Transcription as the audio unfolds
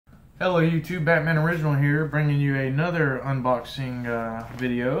Hello YouTube, Batman Original here, bringing you another unboxing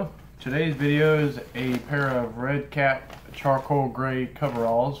video. Today's video is a pair of red cap charcoal gray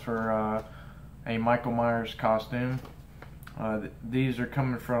coveralls for a Michael Myers costume. These are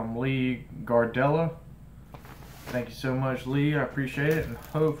coming from Lee Gardella. Thank you so much, Lee, I appreciate it, and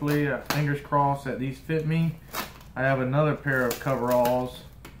hopefully, fingers crossed, that these fit me. I have another pair of coveralls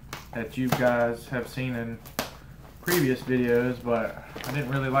that you guys have seen in previous videos, but I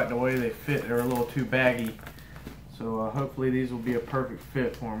didn't really like the way they fit. They're a little too baggy, so hopefully these will be a perfect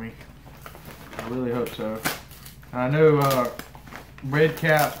fit for me. I really hope so. I know red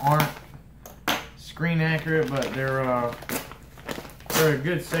cap aren't screen accurate, but they're a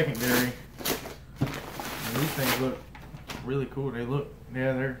good secondary. And these things look really cool.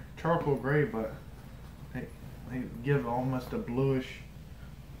 Yeah, they're charcoal gray, but they give almost a bluish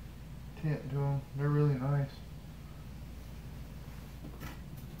tint to them. They're really nice.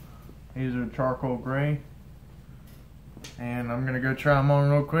 These are charcoal gray, and I'm gonna go try them on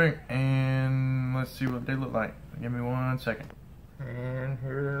real quick and let's see what they look like. Give me 1 second. And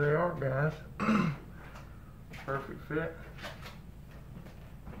here they are, guys. Perfect fit.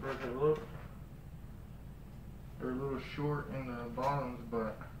 Perfect look. They're a little short in the bottoms,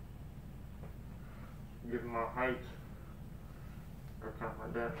 but given my height, they're kind of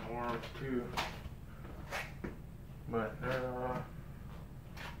like that in the arms too. But they're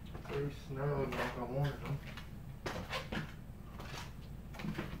pretty snug like I wanted them.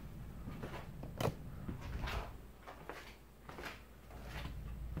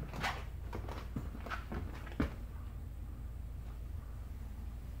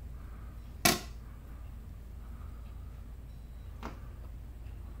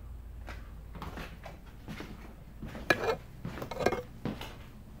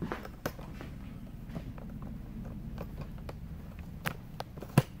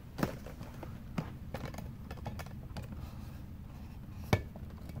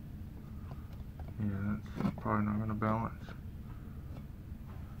 Yeah, that's probably not going to balance.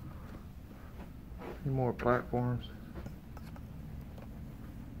 Any more platforms?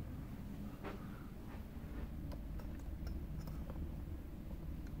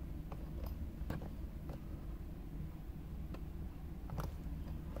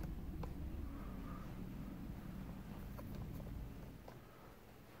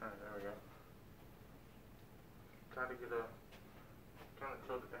 Alright, there we go. Try to get kind of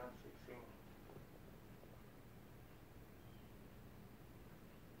tilt it down so you can see me.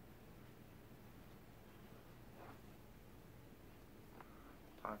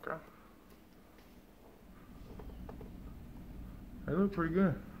 Okay. They look pretty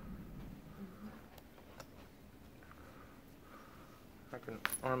good. I can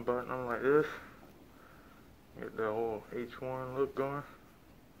unbutton them like this. Get the whole H1 look going.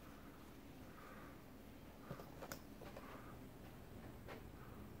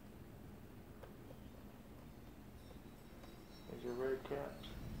 These are red caps.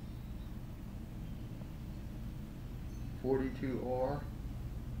 42R.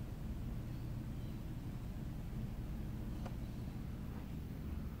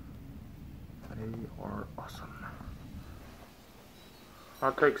 They are awesome.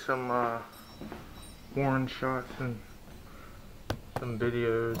 I'll take some Warren shots and some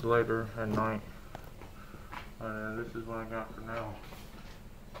videos later at night. This is what I got for now.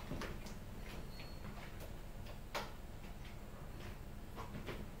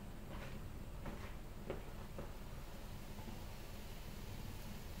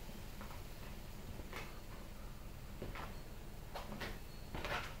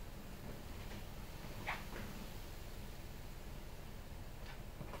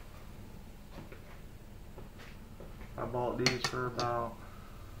 I bought these for about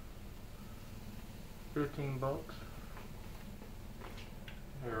 15 bucks.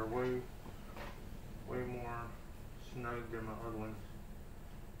 They're way more snug than my other ones.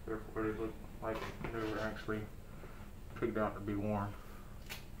 Therefore they look like they were actually picked out to be worn.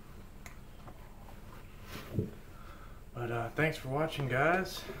 But thanks for watching,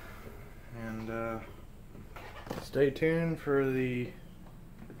 guys, and stay tuned for the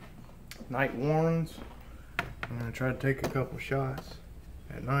night warns. I'm going to try to take a couple shots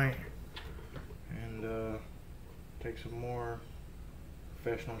at night and take some more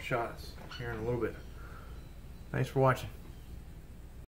professional shots here in a little bit. Thanks for watching.